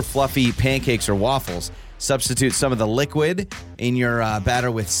super fluffy pancakes or waffles, substitute some of the liquid in your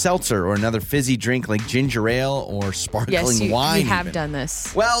batter with seltzer or another fizzy drink like ginger ale or sparkling wine. You have even. done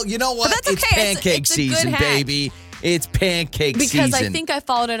this. Well, you know what? But that's It's okay. pancake It's a good season, hack. baby. It's pancake season. Because I think I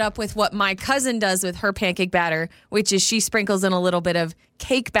followed it up with what my cousin does with her pancake batter, which is she sprinkles in a little bit of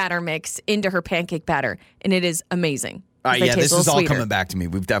cake batter mix into her pancake batter, and it is amazing. All right, They yeah, taste this a is little all sweeter. coming back to me.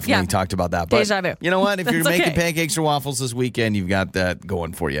 We've definitely talked about that. But Deja vu. you know what? If you're That's making okay. pancakes or waffles this weekend, you've got that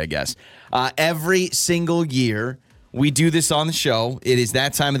going for you, I guess. Every single year, we do this on the show. It is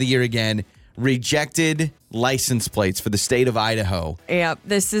that time of the year again. Rejected license plates for the state of Idaho. Yeah,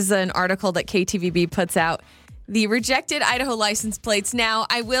 this is an article that KTVB puts out. The rejected Idaho license plates. Now,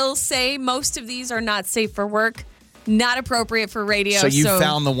 I will say most of these are not safe for work, not appropriate for radio. So you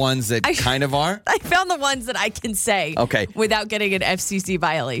found the ones that kind of are? I found the ones that I can say without getting an FCC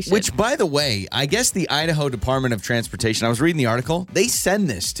violation. Which, by the way, I guess the Idaho Department of Transportation, I was reading the article, they send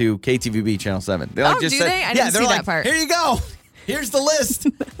this to KTVB Channel 7. They do they? I didn't see that part. Here you go. Here's the list,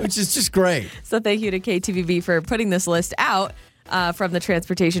 which is just great. So thank you to KTVB for putting this list out from the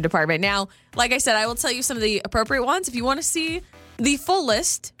Transportation Department. Now, like I said, I will tell you some of the appropriate ones. If you want to see the full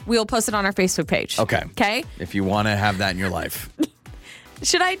list, we'll post it on our Facebook page. Okay. Okay? If you want to have that in your life.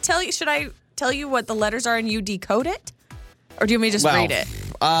 Should I tell you what the letters are and you decode it? Or do you want me to just read it?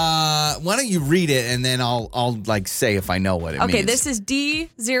 Why don't you read it and then I'll like say if I know what it means. Okay, this is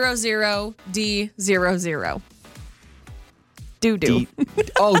D00D00. Doo-doo.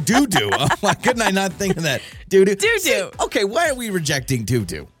 Oh, doo-doo. Oh, why couldn't I not think of that? Doo-doo. Doo-doo. See, okay, why are we rejecting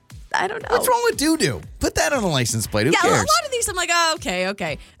doo-doo? I don't know. What's wrong with doo-doo? Put that on a license plate. Who Yeah, cares? a lot of these I'm like, oh,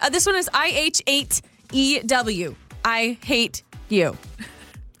 okay. This one is IH8EW. I hate you.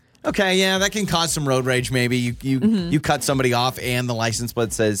 Okay, yeah, that can cause some road rage maybe. You cut somebody off and the license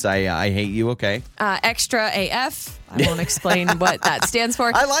plate says, I hate you, okay. Extra AF. I won't explain what that stands for.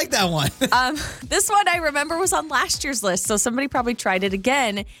 I like that one. This one I remember was on last year's list, so somebody probably tried it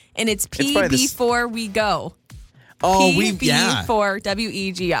again, and it's PB4 We Go. Oh, PB4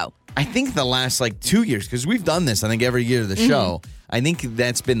 WEGO. I think the last 2 years, because we've done this, I think, every year of the show. I think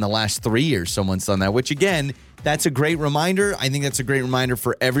that's been the last 3 years someone's done that, which, again, that's a great reminder. I think that's a great reminder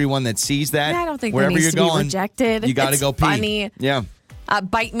for everyone that sees that. Yeah, I don't think wherever that needs you're to going, be rejected. you got to It's go pee. funny. Yeah.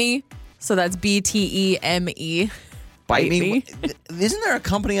 Bite Me. So that's BTEME. Bite Me. Isn't there a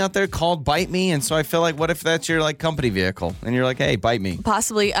company out there called Bite Me? And so I feel like, what if that's your company vehicle? And you're like, hey, bite me.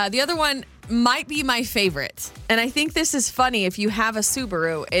 Possibly. The other one might be my favorite. And I think this is funny if you have a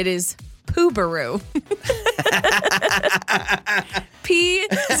Subaru. It is Poobaroo.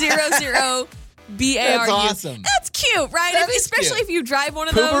 P00BARU. That's awesome. That's cute, right? That is Especially cute. if you drive one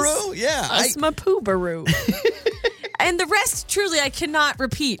of Poobaroo? those. Yeah. That's my Poobaroo. And the rest, truly, I cannot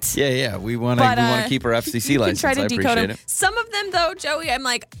repeat. Yeah. We want to keep our FCC license. You can try to I decode appreciate them. it. Some of them, though, Joey, I'm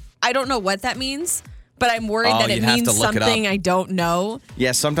like, I don't know what that means, but I'm worried that it you'd have means to look it up. something I don't know.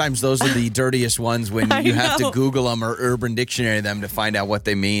 Yeah, sometimes those are the dirtiest ones when I you have to know. Google them or Urban Dictionary them to find out what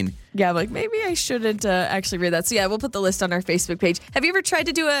they mean. Yeah, I'm like, maybe I shouldn't actually read that. So yeah, we'll put the list on our Facebook page. Have you ever tried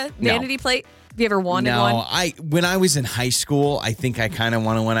to do a vanity plate? Have you ever wanted one? No, when I was in high school, I think I kind of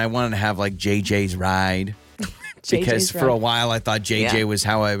wanted one. I wanted to have like JJ's Ride. Because for a while I thought JJ was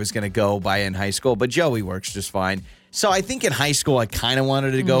how I was going to go by in high school, but Joey works just fine. So I think in high school I kind of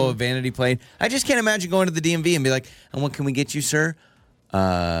wanted to go a vanity plate. I just can't imagine going to the DMV and be like, and what can we get you, sir?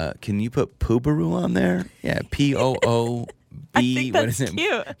 Can you put Poobaroo on there? Yeah, POOB. I think that's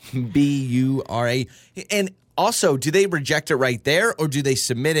cute. BURA. And also, do they reject it right there, or do they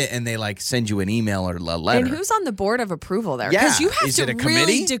submit it and they like send you an email or a letter? And who's on the board of approval there? Yeah. Because you have Is to it a really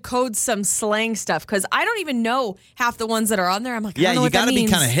committee? decode some slang stuff. Because I don't even know half the ones that are on there. I'm like, I don't know you what that got to be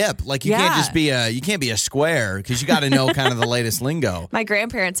means. kind of hip. Like you can't just be you can't be a square because you got to know kind of the latest lingo. My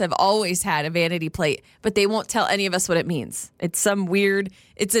grandparents have always had a vanity plate, but they won't tell any of us what it means. It's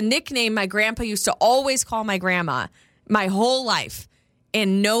it's a nickname my grandpa used to always call my grandma my whole life.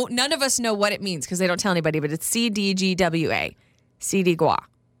 And none of us know what it means because they don't tell anybody, but it's CDGWA, CDGWA.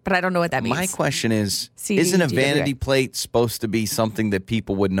 But I don't know what that means. My question is, CDGWA. isn't a vanity plate supposed to be something that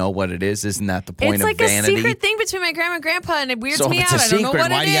people would know what it is? Isn't that the point It's of like vanity? a secret thing between my grandma and grandpa, and it weirds So me if it's out. a I don't know secret,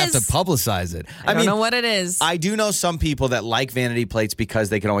 what why it do you have is. to publicize it? I don't know what it is. I do know some people that like vanity plates because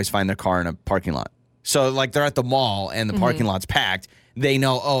they can always find their car in a parking lot. So like they're at the mall and the parking lot's packed. They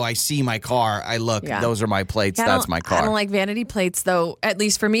know, I see my car. I look, those are my plates. Yeah, That's my car. I don't like vanity plates, though, at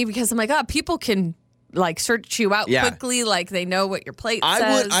least for me, because I'm like, people can like search you out quickly. Like they know what your plate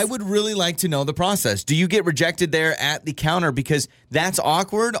says. I would really like to know the process. Do you get rejected there at the counter? Because that's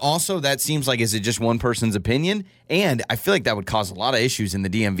awkward. Also, that seems like, is it just one person's opinion? And I feel like that would cause a lot of issues in the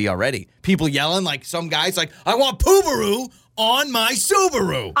DMV already. People yelling, like some guys like, I want Poobaroo on my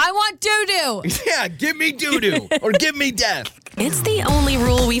Subaru. I want doo-doo. Yeah, give me doo-doo or give me death. It's the only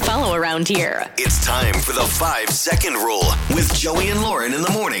rule we follow around here. It's time for the 5-second rule with Joey and Lauren in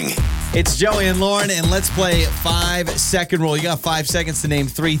the morning. It's Joey and Lauren, and let's play 5-second rule. You got 5 seconds to name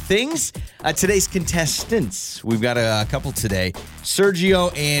 3 things. Today's contestants, we've got a couple today.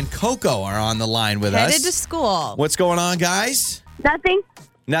 Sergio and Coco are on the line with us. Headed to school. What's going on, guys? Nothing.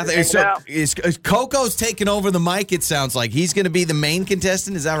 Nothing. So is Coco's taking over the mic, it sounds like. He's going to be the main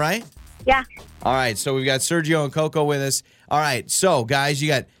contestant, is that right? Yeah. All right, so we've got Sergio and Coco with us. All right, so guys, you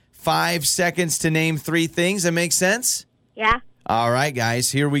got 5 seconds to name 3 things. That makes sense? Yeah. All right,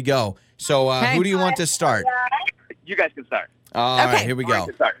 guys, here we go. So who do you want to start? You guys can start. All right, here we go.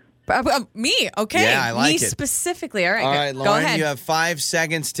 Me? Okay. Yeah, I like Me it. specifically. All right. All right, go Lauren, ahead. you have 5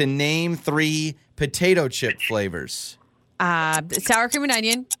 seconds to name 3 potato chip flavors. Sour cream and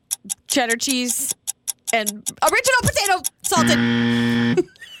onion, cheddar cheese, and original potato salted.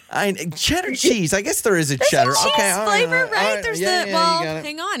 Cheddar cheese. I guess there is a cheddar. Cheese Okay, all flavor, all right? There's you got it.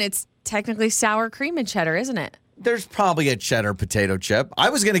 hang on. It's technically sour cream and cheddar, isn't it? There's probably a cheddar potato chip. I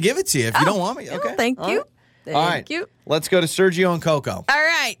was going to give it to you if you don't want me. Okay. Thank all you. right. Thank All right. you. Let's go to Sergio and Coco. All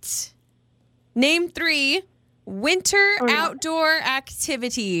right. Name 3 winter outdoor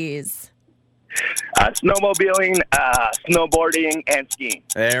activities. Snowmobiling, snowboarding, and skiing.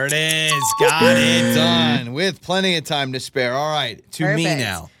 There it is. Got it done with plenty of time to spare. All right. To me Perfect.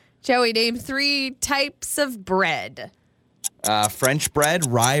 now. Joey, name 3 types of bread. French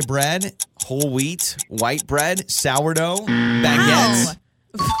bread, rye bread, whole wheat, white bread, sourdough, baguettes.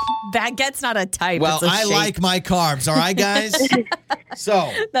 Wow. Baguette's not a type. Well, it's a I shape. like my carbs. All right, guys?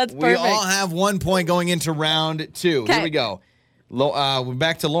 So That's we perfect. all have 1 point going into round 2. Here Okay. we go. We're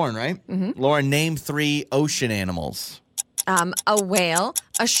back to Lauren, right? Mm-hmm. Lauren, name 3 ocean animals. A whale,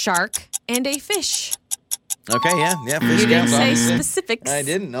 a shark, and a fish. Okay, yeah. Fish You didn't counts, say obviously. specifics. I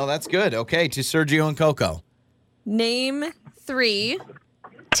didn't. No, that's good. Okay, to Sergio and Coco. Name 3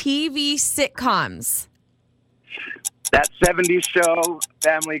 TV sitcoms. That 70s show,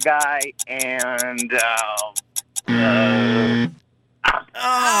 Family Guy, and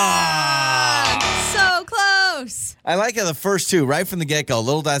So close. I like how the first 2, right from the get-go,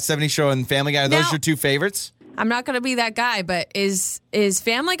 Little Dot 70 Show and Family Guy, are those Now- your 2 favorites? I'm not going to be that guy, but is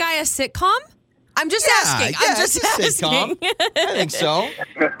Family Guy a sitcom? I'm just asking. Yeah, I'm just it's a sitcom. asking. I think so.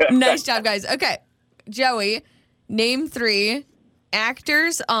 Nice job, guys. Okay. Joey, name 3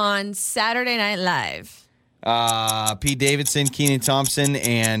 actors on Saturday Night Live. Pete Davidson, Kenan Thompson,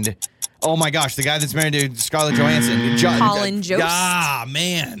 and oh my gosh, the guy that's married to Scarlett Johansson. Colin Jost. Ah,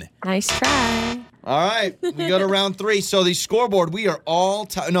 man. Nice try. All right, we go to round 3. So the scoreboard, we are all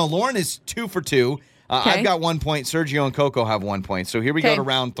no, Lauren is 2 for 2. Okay. I've got 1 point. Sergio and Coco have 1 point. So here we go Okay. to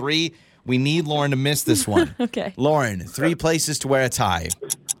round 3. We need Lauren to miss this one. Okay. Lauren, 3 places to wear a tie.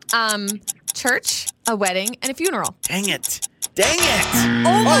 Church, a wedding, and a funeral. Dang it. Dang it.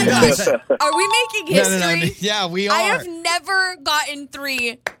 Oh my gosh. gosh. Are we making history? No. Yeah, we are. I have never gotten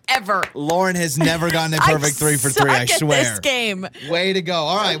 3 ever. Lauren has never gotten a perfect 3 for 3, I suck at swear. this game. Way to go. I swear. 3 for 3, I suck at swear. this game. Way to go.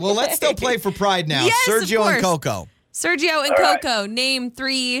 All right, well, let's still play for pride now. Yes, of Sergio and course. Coco. Sergio and Coco, name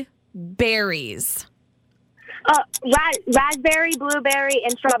 3 berries. Raspberry, blueberry,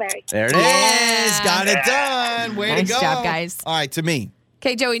 and strawberry. There it is. Got it done. Way Nice to go. job, guys. All right, to me.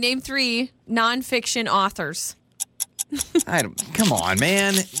 Okay, Joey, name 3 nonfiction authors. Come on,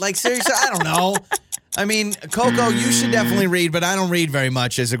 man. Like, seriously, I don't know. I mean, Coco, you should definitely read, but I don't read very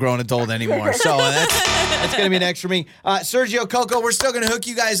much as a grown adult anymore. So that's going to be an extra me. Sergio, Coco, we're still going to hook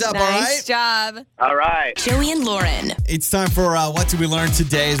you guys up, all right? Nice job. All right. Joey and Lauren. It's time for What Did We Learn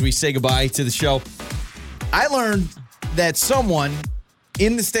Today as we say goodbye to the show. I learned that someone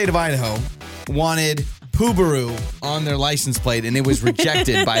in the state of Idaho wanted Poobaroo on their license plate, and it was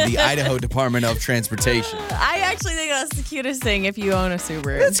rejected by the Idaho Department of Transportation. I actually think that's the cutest thing if you own a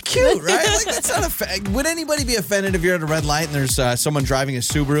Subaru. That's cute, right? Like, that's not would anybody be offended if you're at a red light and there's someone driving a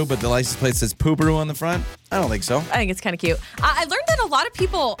Subaru, but the license plate says Poobaroo on the front? I don't think so. I think it's kind of cute. I learned that a lot of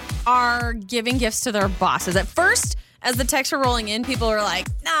people are giving gifts to their bosses. At first, as the texts were rolling in, people were like,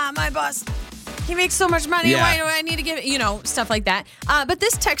 nah, my boss, he makes so much money. Yeah. Why do I need to give it? Stuff like that. But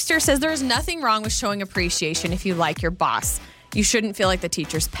this texter says there's nothing wrong with showing appreciation if you like your boss. You shouldn't feel like the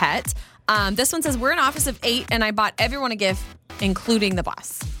teacher's pet. This one says, we're an office of 8, and I bought everyone a gift, including the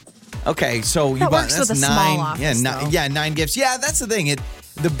boss. Okay, so you That bought works that's with a 9. small office, though. 9 gifts. Yeah, that's the thing.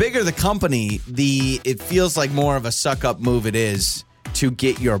 The bigger the company, it feels like more of a suck up move it is to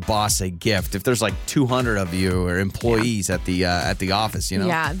get your boss a gift. If there's like 200 of you or employees at the office,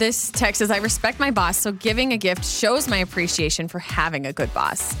 Yeah, this text says, I respect my boss, so giving a gift shows my appreciation for having a good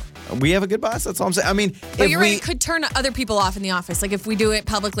boss. We have a good boss. That's all I'm saying. I mean, But you're right, it could turn other people off in the office. Like if we do it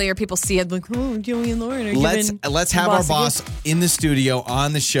publicly or people see it, like, oh, Joey and Lauren are giving let's have our boss in the studio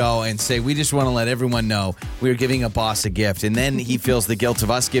on the show and say, we just want to let everyone know we're giving a boss a gift. And then he feels the guilt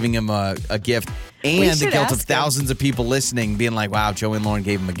of us giving him a gift and the guilt of thousands of people listening being like, wow, Joey and Lauren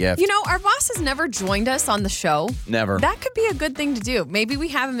gave him a gift. Our boss has never joined us on the show. Never. That could be a good thing to do. Maybe we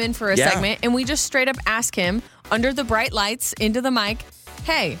have him in for a segment and we just straight up ask him under the bright lights into the mic,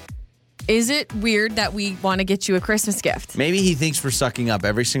 hey, is it weird that we want to get you a Christmas gift? Maybe he thinks we're sucking up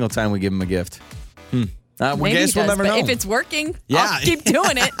every single time we give him a gift. Maybe we'll he does, never but know. if it's working, Yeah. I'll keep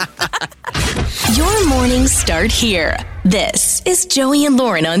doing it. Your mornings start here. This is Joey and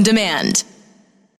Lauren on Demand.